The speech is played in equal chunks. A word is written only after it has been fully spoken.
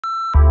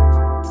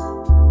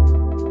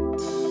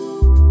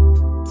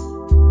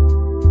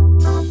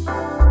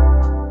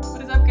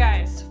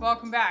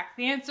welcome back.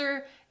 The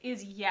answer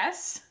is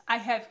yes. I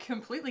have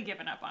completely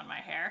given up on my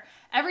hair.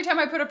 Every time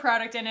I put a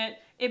product in it,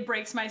 it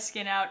breaks my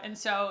skin out, and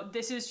so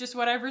this is just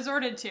what I've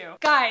resorted to.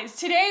 Guys,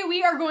 today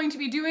we are going to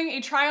be doing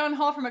a try-on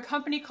haul from a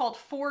company called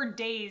 4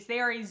 Days. They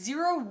are a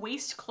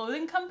zero-waste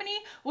clothing company.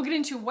 We'll get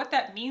into what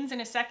that means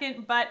in a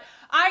second, but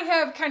I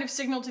have kind of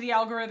signaled to the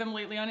algorithm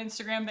lately on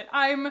Instagram that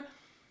I'm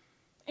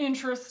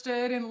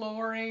interested in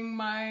lowering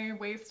my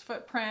waist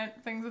footprint,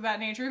 things of that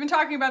nature. We've been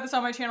talking about this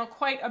on my channel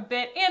quite a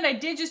bit, and I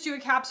did just do a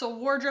capsule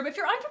wardrobe. If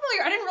you're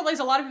unfamiliar, I didn't realize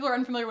a lot of people are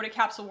unfamiliar what a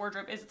capsule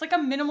wardrobe is. It's like a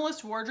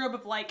minimalist wardrobe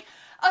of like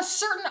a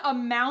certain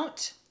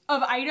amount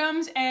of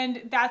items,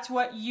 and that's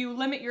what you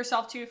limit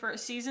yourself to for a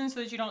season so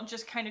that you don't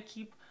just kind of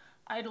keep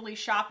idly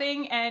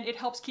shopping, and it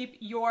helps keep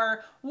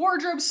your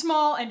wardrobe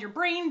small and your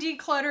brain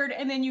decluttered,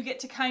 and then you get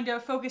to kind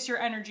of focus your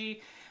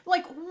energy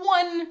like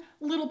one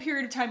little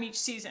period of time each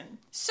season.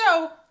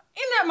 So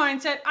in that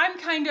mindset, I'm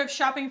kind of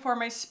shopping for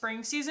my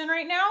spring season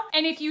right now.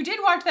 And if you did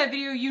watch that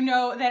video, you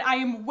know that I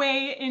am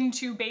way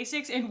into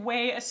basics and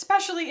way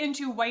especially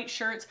into white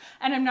shirts,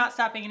 and I'm not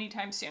stopping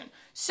anytime soon.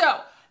 So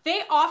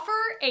they offer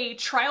a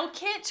trial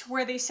kit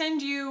where they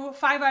send you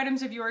 5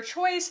 items of your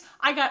choice.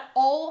 I got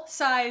all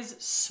size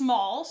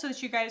small so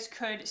that you guys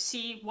could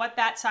see what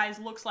that size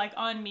looks like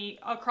on me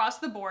across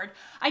the board.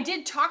 I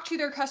did talk to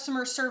their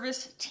customer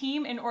service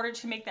team in order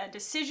to make that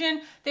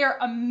decision. They're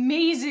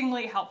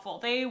amazingly helpful.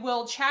 They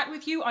will chat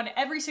with you on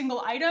every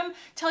single item,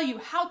 tell you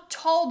how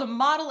tall the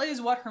model is,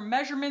 what her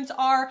measurements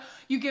are.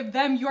 You give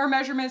them your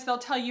measurements, they'll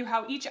tell you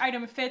how each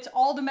item fits,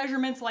 all the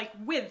measurements like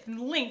width and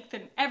length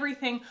and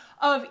everything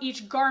of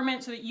each garment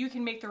so that you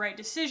can make the right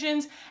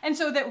decisions, and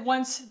so that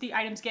once the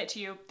items get to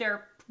you,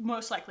 they're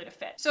most likely to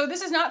fit. So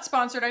this is not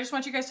sponsored. I just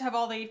want you guys to have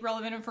all the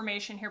relevant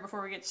information here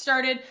before we get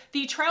started.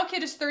 The trial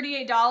kit is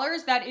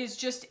 $38. That is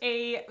just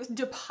a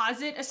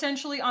deposit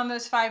essentially on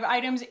those 5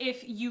 items.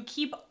 If you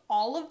keep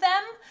all of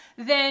them,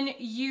 then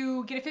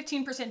you get a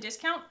 15%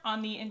 discount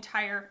on the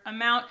entire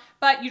amount,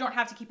 but you don't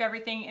have to keep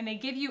everything. And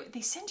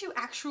they send you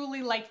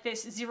actually like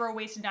this zero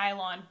waste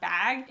nylon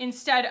bag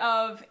instead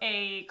of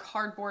a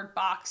cardboard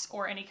box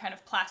or any kind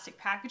of plastic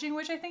packaging,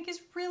 which I think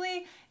is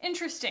really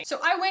interesting. So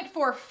I went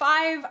for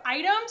 5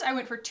 items. I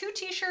went for 2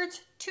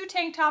 t-shirts, 2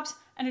 tank tops,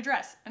 and a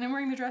dress, and I'm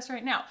wearing the dress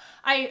right now.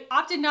 I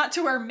opted not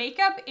to wear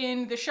makeup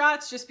in the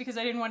shots just because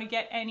I didn't want to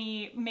get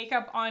any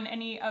makeup on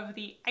any of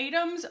the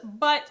items,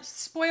 but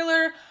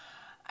spoiler,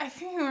 I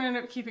think I'm gonna end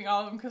up keeping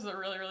all of them because they're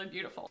really, really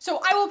beautiful.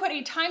 So I will put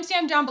a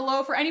timestamp down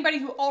below for anybody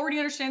who already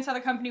understands how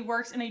the company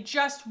works and they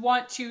just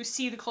want to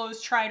see the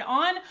clothes tried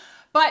on.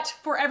 But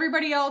for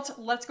everybody else,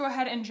 let's go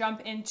ahead and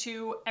jump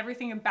into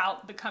everything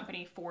about the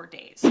company 4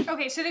 Days.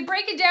 Okay, so they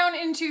break it down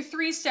into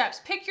 3 steps.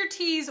 Pick your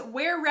tees,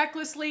 wear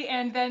recklessly,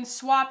 and then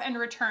swap and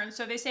return.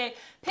 So they say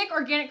pick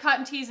organic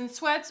cotton tees and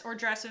sweats, or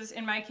dresses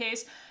in my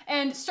case,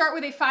 and start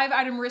with a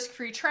 5-item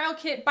risk-free trial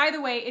kit. By the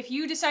way, if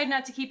you decide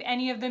not to keep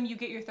any of them, you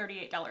get your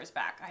 $38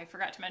 back. I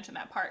forgot to mention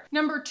that part.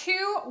 Number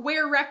 2,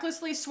 wear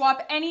recklessly,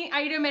 swap any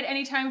item at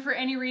any time for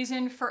any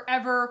reason,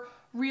 forever.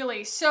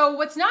 Really. So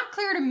what's not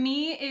clear to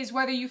me is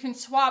whether you can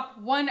swap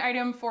one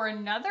item for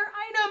another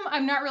item.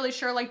 I'm not really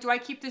sure, like, do I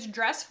keep this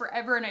dress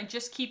forever and I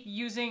just keep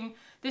using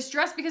this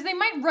dress? Because they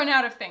might run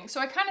out of things. So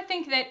I kind of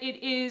think that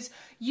it is,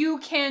 you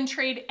can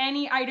trade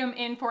any item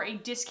in for a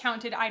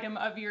discounted item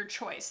of your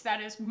choice. That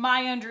is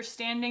my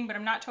understanding, but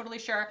I'm not totally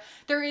sure.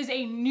 There is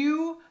a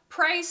new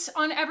price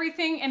on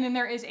everything, and then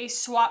there is a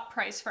swap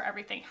price for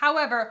everything.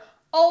 However,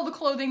 all the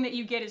clothing that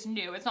you get is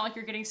new. It's not like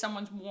you're getting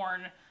someone's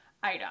worn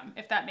item,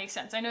 if that makes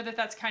sense. I know that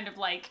that's kind of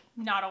like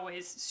not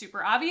always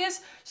super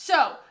obvious.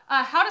 So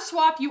how to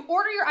swap: you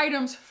order your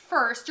items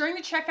first. During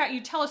the checkout,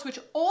 you tell us which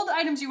old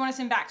items you want to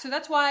send back. So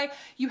that's why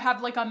you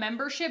have like a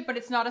membership, but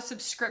it's not a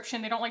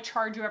subscription. They don't like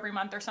charge you every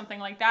month or something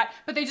like that,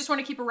 but they just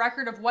want to keep a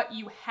record of what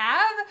you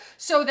have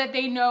so that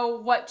they know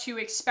what to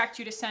expect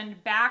you to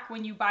send back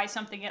when you buy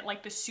something at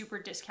like the super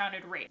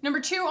discounted rate. Number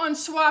 2, on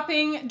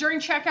swapping, during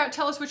checkout,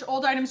 tell us which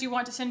old items you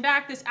want to send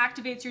back. This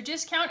activates your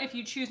discount. If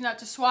you choose not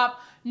to swap,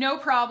 no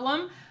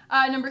problem.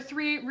 Number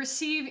 3,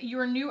 receive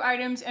your new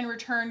items and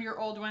return your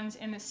old ones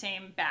in the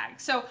same bag.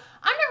 So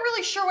I'm not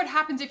really sure what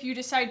happens if you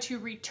decide to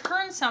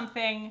return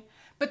something,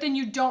 but then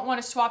you don't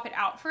want to swap it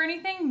out for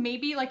anything.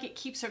 Maybe like it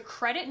keeps a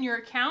credit in your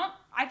account.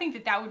 I think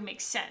that that would make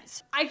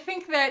sense. I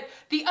think that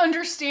the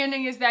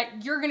understanding is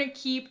that you're gonna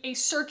keep a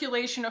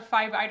circulation of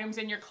 5 items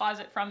in your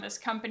closet from this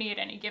company at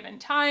any given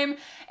time,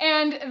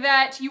 and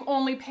that you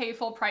only pay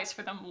full price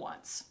for them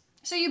once.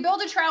 So you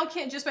build a trial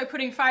kit just by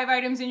putting 5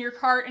 items in your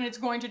cart, and it's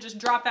going to just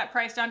drop that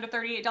price down to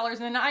 $38.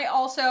 And then I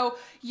also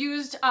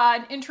used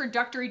an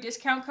introductory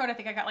discount code. I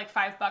think I got like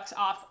 $5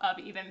 off of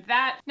even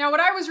that. Now, what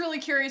I was really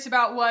curious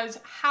about was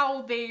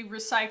how they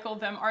recycle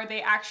them. Are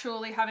they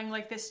actually having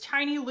like this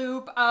tiny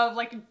loop of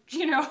like,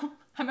 you know,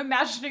 I'm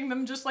imagining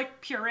them just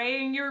like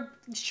pureeing your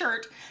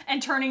shirt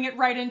and turning it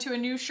right into a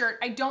new shirt.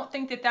 I don't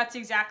think that that's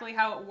exactly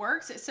how it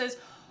works. It says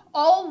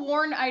All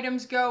worn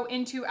items go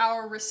into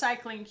our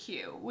recycling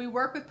queue. We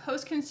work with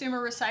post-consumer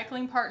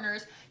recycling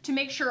partners to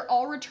make sure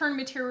all return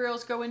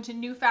materials go into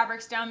new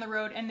fabrics down the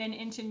road and then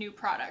into new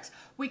products.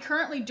 We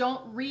currently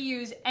don't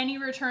reuse any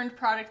returned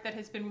product that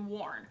has been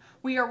worn.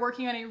 We are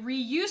working on a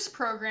reuse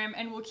program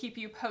and we'll keep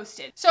you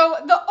posted. So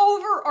the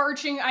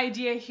overarching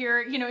idea here,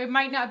 it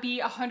might not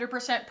be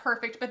 100%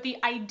 perfect, but the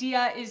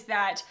idea is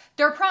that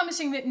they're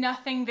promising that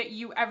nothing that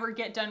you ever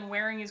get done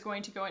wearing is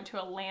going to go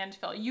into a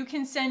landfill. You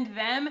can send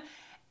them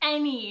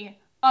any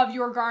of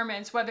your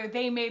garments, whether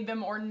they made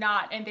them or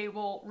not, and they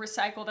will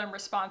recycle them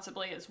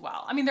responsibly as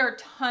well. I mean, there are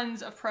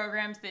tons of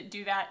programs that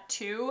do that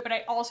too, but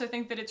I also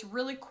think that it's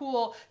really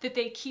cool that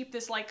they keep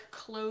this like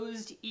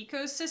closed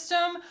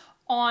ecosystem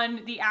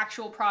on the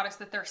actual products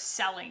that they're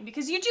selling,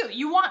 because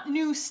you want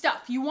new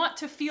stuff. You want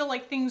to feel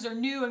like things are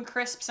new and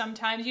crisp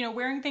sometimes.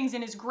 Wearing things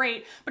in is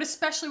great, but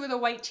especially with a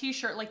white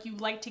t-shirt, like you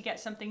like to get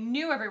something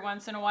new every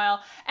once in a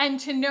while, and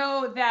to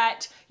know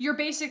that you're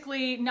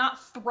basically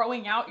not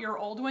throwing out your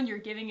old one, you're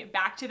giving it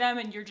back to them,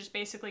 and you're just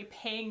basically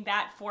paying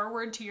that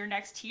forward to your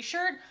next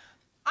t-shirt.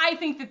 I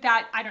think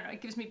that, I don't know,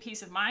 it gives me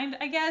peace of mind,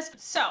 I guess.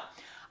 So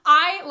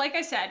like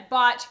I said,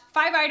 bought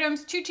 5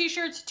 items, 2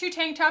 t-shirts, 2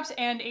 tank tops,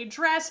 and a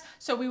dress.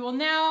 So we will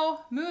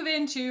now move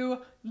into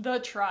the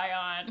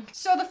try-on.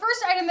 So the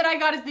first item that I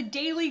got is the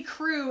Daily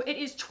Crew. It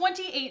is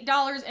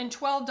 $28 and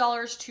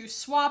 $12 to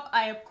swap.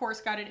 I, of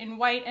course, got it in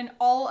white, and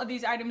all of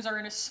these items are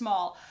in a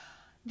small.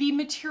 The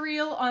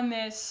material on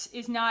this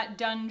is not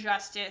done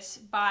justice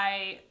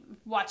by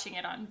watching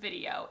it on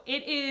video.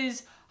 It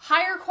is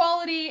higher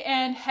quality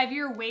and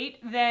heavier weight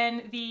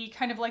than the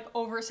kind of like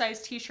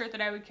oversized t-shirt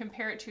that I would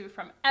compare it to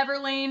from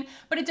Everlane,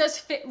 but it does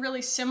fit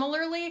really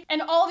similarly.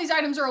 And all these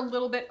items are a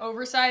little bit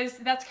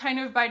oversized. That's kind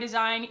of by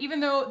design. Even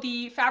though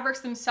the fabrics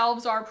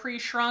themselves are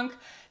pre-shrunk,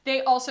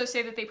 they also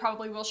say that they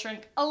probably will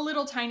shrink a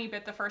little tiny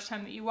bit the first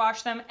time that you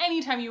wash them.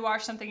 Anytime you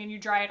wash something and you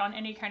dry it on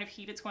any kind of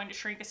heat, it's going to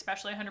shrink,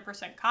 especially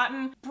 100%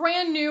 cotton.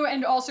 Brand new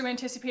and also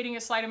anticipating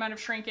a slight amount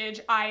of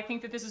shrinkage. I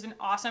think that this is an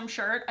awesome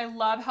shirt. I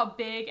love how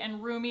big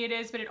and roomy it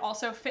is, but it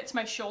also fits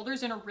my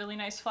shoulders in a really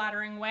nice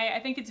flattering way. I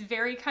think it's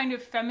very kind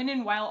of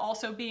feminine while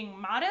also being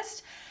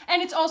modest.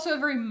 And it's also a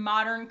very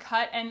modern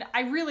cut, and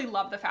I really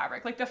love the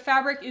fabric. Like, the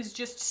fabric is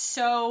just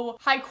so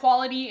high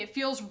quality. It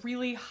feels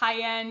really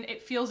high end.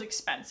 It feels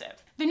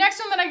expensive. The next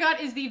one that I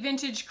got is the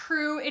Vintage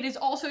Crew. It is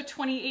also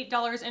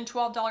 $28 and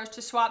 $12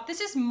 to swap.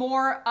 This is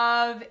more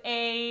of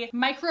a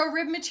micro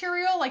rib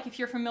material. Like, if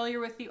you're familiar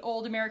with the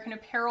old American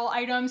Apparel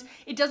items,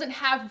 it doesn't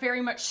have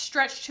very much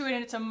stretch to it,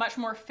 and it's a much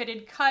more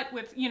fitted cut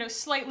with,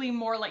 slightly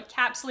more like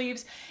cap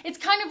sleeves. It's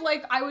kind of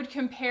like I would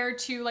compare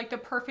to like the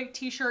perfect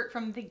t-shirt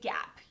from The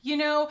Gap.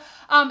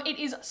 It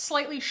is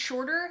slightly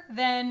shorter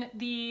than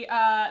the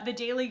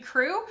Daily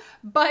Crew,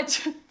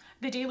 but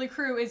the Daily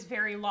Crew is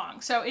very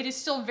long. So it is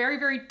still very,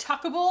 very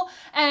tuckable,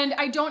 and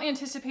I don't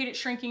anticipate it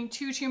shrinking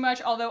too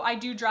much, although I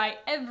do dry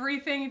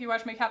everything. If you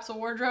watch my capsule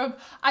wardrobe,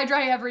 I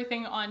dry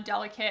everything on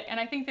delicate, and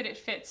I think that it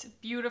fits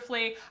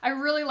beautifully. I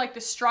really like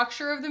the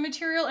structure of the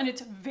material, and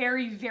it's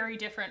very, very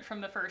different from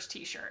the first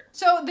t-shirt.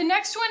 So the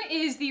next one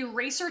is the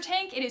Racer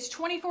Tank. It is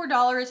 $24,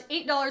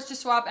 $8 to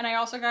swap, and I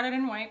also got it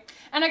in white.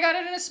 And I got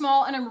it in a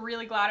small, and I'm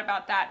really glad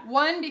about that.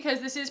 One,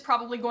 because this is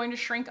probably going to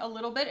shrink a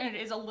little bit, and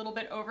it is a little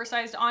bit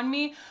oversized on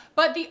me.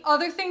 But the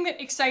other thing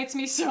that excites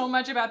me so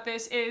much about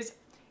this is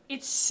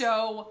it's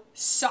so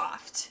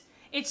soft.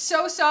 It's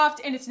so soft,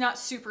 and it's not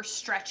super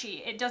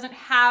stretchy. It doesn't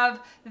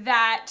have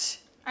that,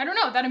 I don't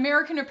know, that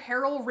American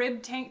Apparel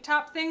rib tank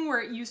top thing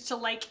where it used to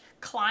like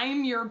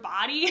climb your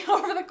body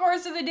over the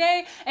course of the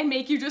day and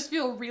make you just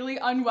feel really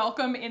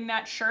unwelcome in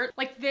that shirt.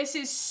 Like, this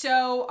is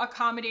so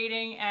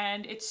accommodating,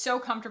 and it's so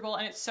comfortable,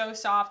 and it's so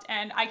soft,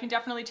 and I can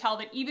definitely tell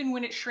that even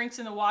when it shrinks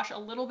in the wash a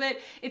little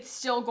bit, it's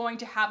still going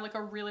to have like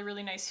a really,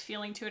 really nice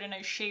feeling to it, a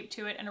nice shape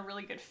to it, and a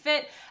really good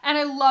fit. And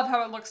I love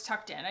how it looks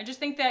tucked in. I just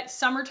think that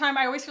summertime,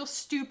 I always feel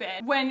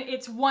stupid when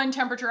it's one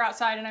temperature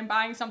outside and I'm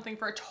buying something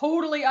for a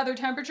totally other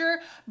temperature,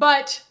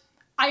 but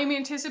I am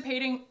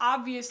anticipating,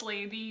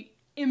 obviously, the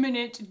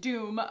imminent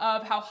doom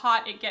of how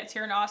hot it gets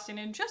here in Austin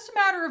in just a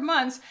matter of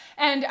months,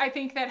 and I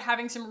think that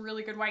having some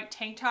really good white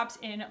tank tops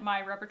in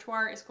my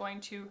repertoire is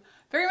going to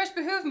very much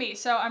behoove me,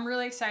 so I'm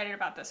really excited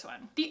about this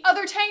one. The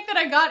other tank that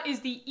I got is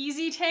the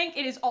Easy Tank.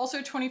 It is also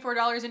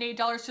 $24 and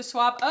 $8 to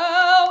swap.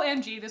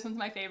 OMG, this one's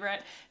my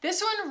favorite.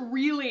 This one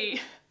really,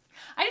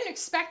 I didn't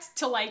expect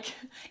to like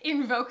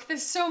invoke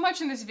this so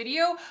much in this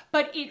video,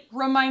 but it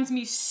reminds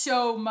me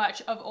so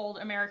much of old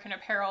American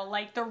Apparel,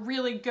 like the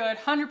really good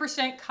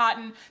 100%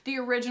 cotton, the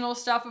original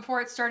stuff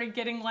before it started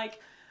getting like,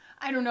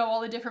 I don't know,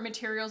 all the different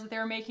materials that they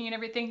were making and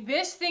everything.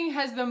 This thing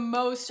has the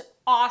most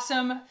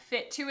awesome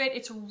fit to it.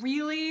 It's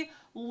really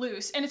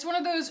loose, and it's one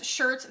of those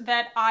shirts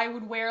that I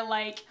would wear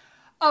like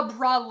a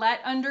bralette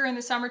under in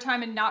the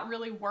summertime and not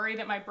really worry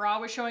that my bra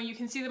was showing. You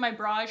can see that my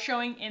bra is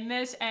showing in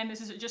this, and this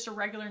is just a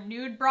regular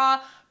nude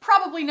bra.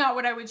 Probably not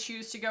what I would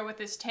choose to go with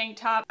this tank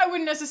top. I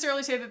wouldn't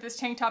necessarily say that this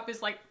tank top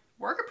is like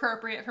work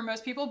appropriate for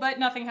most people, but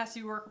nothing has to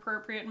be work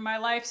appropriate in my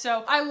life.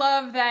 So I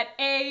love that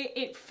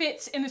it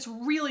fits in this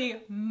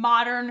really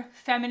modern,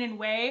 feminine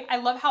way. I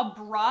love how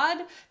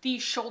broad the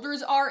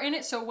shoulders are in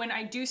it. So when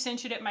I do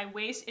cinch it at my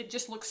waist, it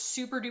just looks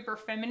super duper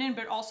feminine,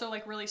 but also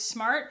like really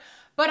smart.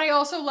 But I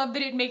also love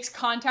that it makes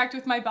contact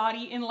with my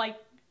body in like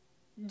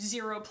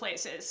 0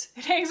 places.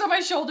 It hangs on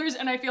my shoulders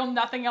and I feel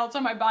nothing else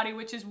on my body,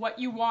 which is what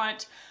you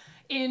want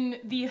in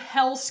the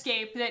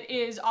hellscape that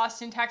is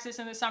Austin, Texas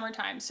in the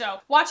summertime. So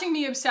watching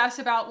me obsess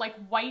about like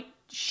white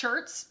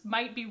shirts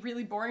might be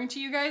really boring to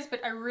you guys,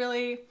 but I'm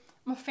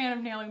a fan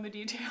of nailing the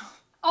detail.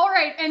 All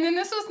right, and then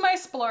this was my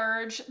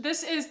splurge.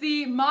 This is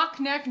the mock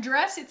neck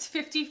dress. It's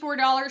 $54,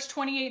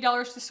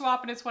 $28 to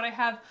swap, and it's what I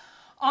have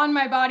on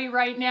my body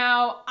right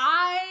now.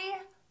 I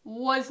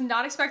was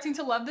not expecting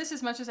to love this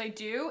as much as I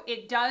do.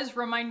 It does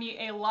remind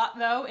me a lot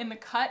though in the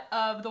cut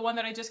of the one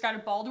that I just got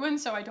at Baldwin,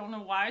 so I don't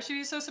know why I should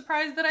be so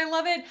surprised that I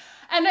love it.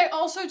 And I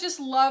also just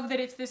love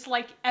that it's this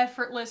like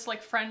effortless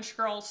like French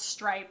girl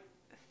stripe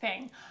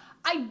thing.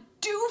 I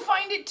do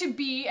find it to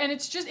be, and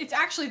it's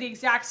actually the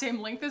exact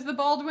same length as the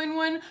Baldwin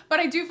one, but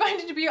I do find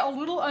it to be a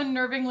little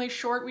unnervingly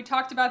short. We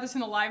talked about this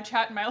in the live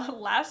chat in my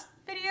last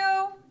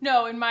video?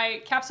 No, in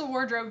my capsule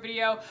wardrobe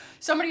video.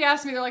 Somebody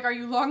asked me, they're like, are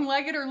you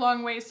long-legged or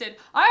long-waisted?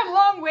 I'm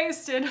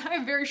long-waisted. I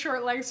have very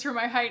short legs for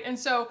my height, and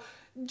so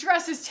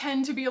dresses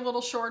tend to be a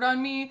little short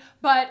on me,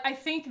 but I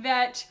think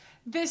that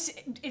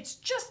it's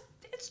just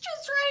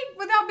right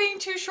without being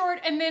too short.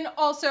 And then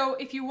also,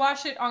 if you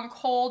wash it on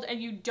cold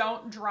and you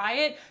don't dry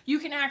it, you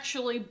can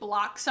actually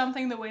block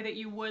something the way that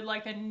you would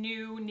like a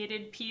new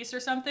knitted piece or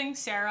something.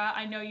 Sarah,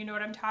 I know you know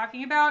what I'm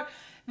talking about.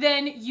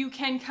 Then you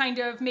can kind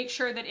of make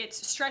sure that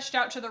it's stretched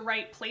out to the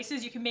right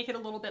places. You can make it a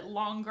little bit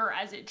longer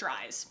as it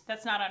dries.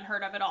 That's not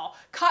unheard of at all.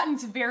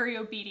 Cotton's very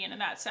obedient in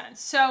that sense.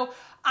 So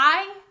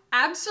I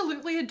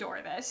absolutely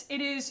adore this.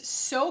 It is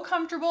so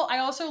comfortable. I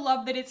also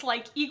love that it's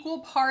like equal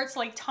parts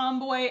like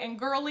tomboy and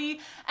girly.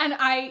 And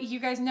you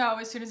guys know,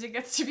 as soon as it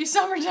gets to be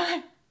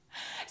summertime,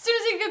 as soon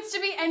as it gets to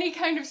be any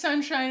kind of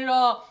sunshine at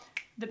all,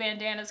 the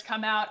bandanas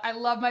come out. I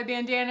love my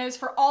bandanas.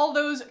 For all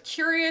those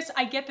curious,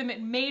 I get them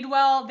at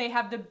Madewell. They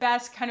have the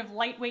best kind of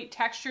lightweight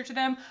texture to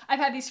them. I've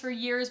had these for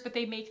years, but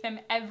they make them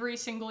every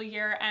single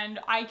year, and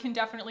I can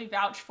definitely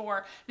vouch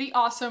for the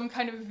awesome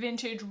kind of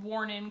vintage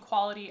worn-in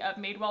quality of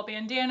Madewell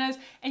bandanas,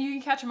 and you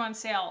can catch them on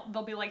sale.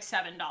 They'll be like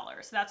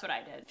 $7. That's what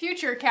I did.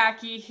 Future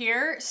khaki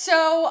here.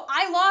 So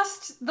I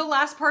lost the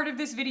last part of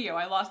this video.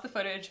 I lost the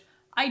footage.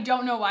 I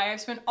don't know why. I've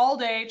spent all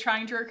day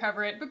trying to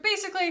recover it, but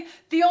basically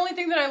the only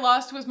thing that I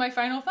lost was my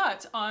final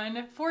thoughts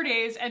on 4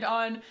 days and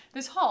on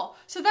this haul.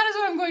 So that is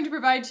what I'm going to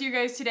provide to you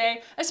guys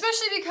today,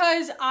 especially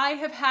because I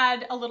have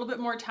had a little bit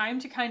more time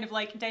to kind of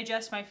like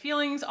digest my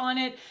feelings on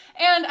it.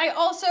 And I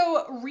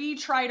also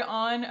re-tried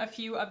on a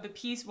few of the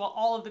pieces, well,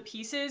 all of the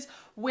pieces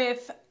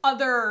with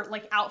other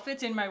like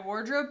outfits in my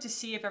wardrobe to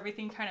see if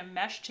everything kind of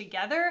meshed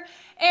together.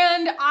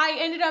 And I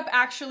ended up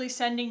actually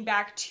sending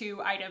back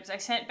 2 items. I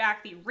sent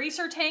back the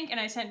racer tank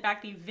and I sent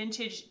back the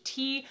vintage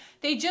tee.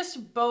 They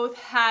just both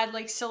had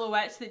like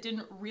silhouettes that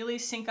didn't really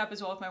sync up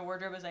as well with my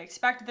wardrobe as I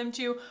expected them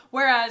to.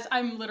 Whereas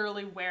I'm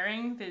literally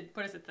wearing the,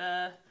 what is it,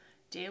 the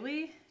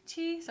daily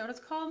tee? Is that what it's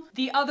called?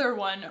 The other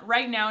one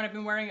right now, and I've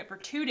been wearing it for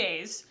 2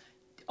 days.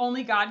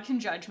 Only God can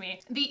judge me.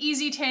 The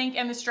easy tank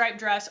and the striped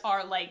dress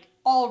are like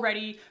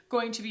already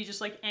going to be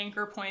just like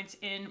anchor points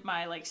in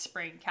my like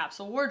spring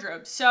capsule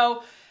wardrobe.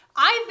 So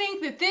I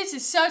think that this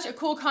is such a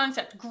cool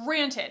concept.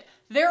 Granted,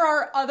 there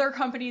are other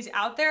companies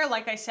out there,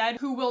 like I said,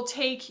 who will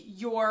take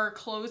your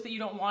clothes that you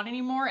don't want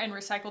anymore and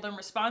recycle them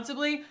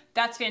responsibly.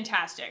 That's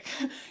fantastic.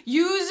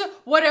 Use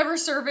whatever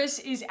service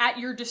is at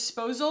your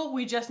disposal.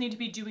 We just need to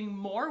be doing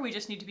more. We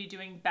just need to be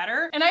doing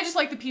better. And I just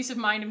like the peace of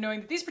mind of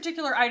knowing that these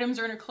particular items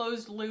are in a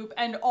closed loop,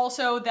 and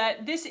also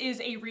that this is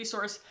a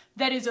resource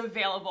that is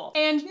available.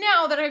 And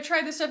now that I've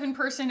tried this stuff in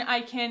person, I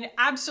can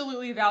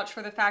absolutely vouch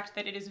for the fact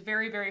that it is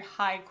very, very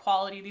high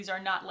quality. These are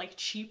not like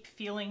cheap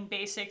feeling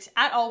basics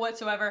at all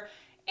whatsoever.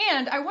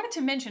 And I wanted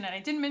to mention, and I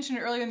didn't mention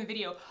it earlier in the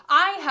video,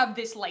 I have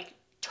this like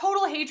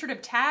total hatred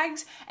of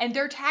tags, and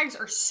their tags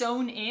are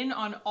sewn in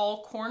on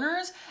all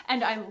corners,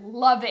 and I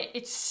love it.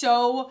 It's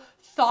so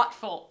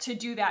thoughtful to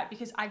do that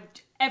because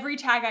every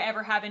tag I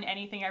ever have in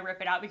anything, I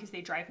rip it out because they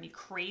drive me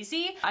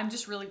crazy. I'm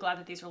just really glad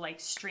that these are like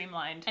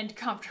streamlined and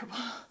comfortable.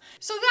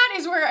 So that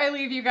is where I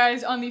leave you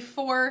guys on the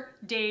 4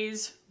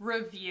 days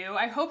review.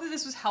 I hope that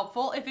this was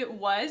helpful. If it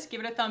was, give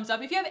it a thumbs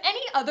up. If you have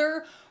any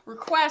other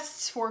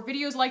requests for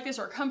videos like this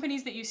or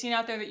companies that you've seen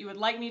out there that you would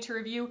like me to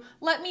review,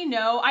 let me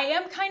know. I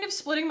am kind of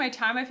splitting my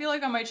time, I feel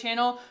like, on my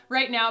channel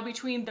right now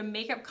between the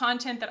makeup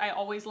content that I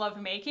always love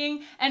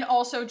making and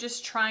also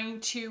just trying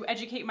to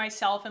educate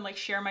myself and like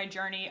share my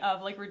journey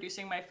of like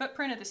reducing my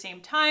footprint at the same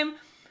time.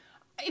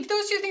 If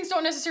those 2 things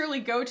don't necessarily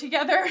go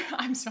together,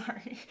 I'm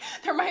sorry.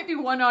 There might be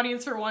one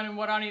audience for one and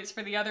one audience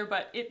for the other,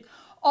 but it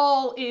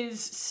all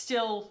is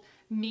still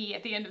me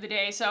at the end of the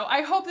day. So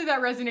I hope that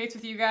that resonates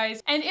with you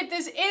guys. And if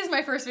this is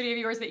my first video of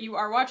yours that you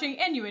are watching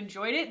and you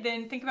enjoyed it,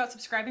 then think about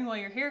subscribing while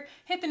you're here.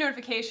 Hit the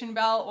notification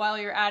bell while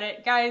you're at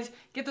it. Guys,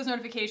 get those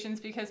notifications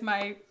because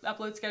my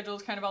upload schedule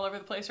is kind of all over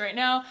the place right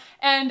now.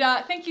 And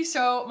thank you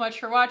so much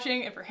for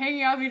watching and for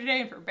hanging out with me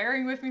today and for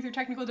bearing with me through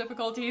technical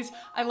difficulties.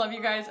 I love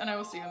you guys and I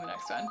will see you in the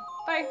next one.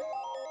 Bye.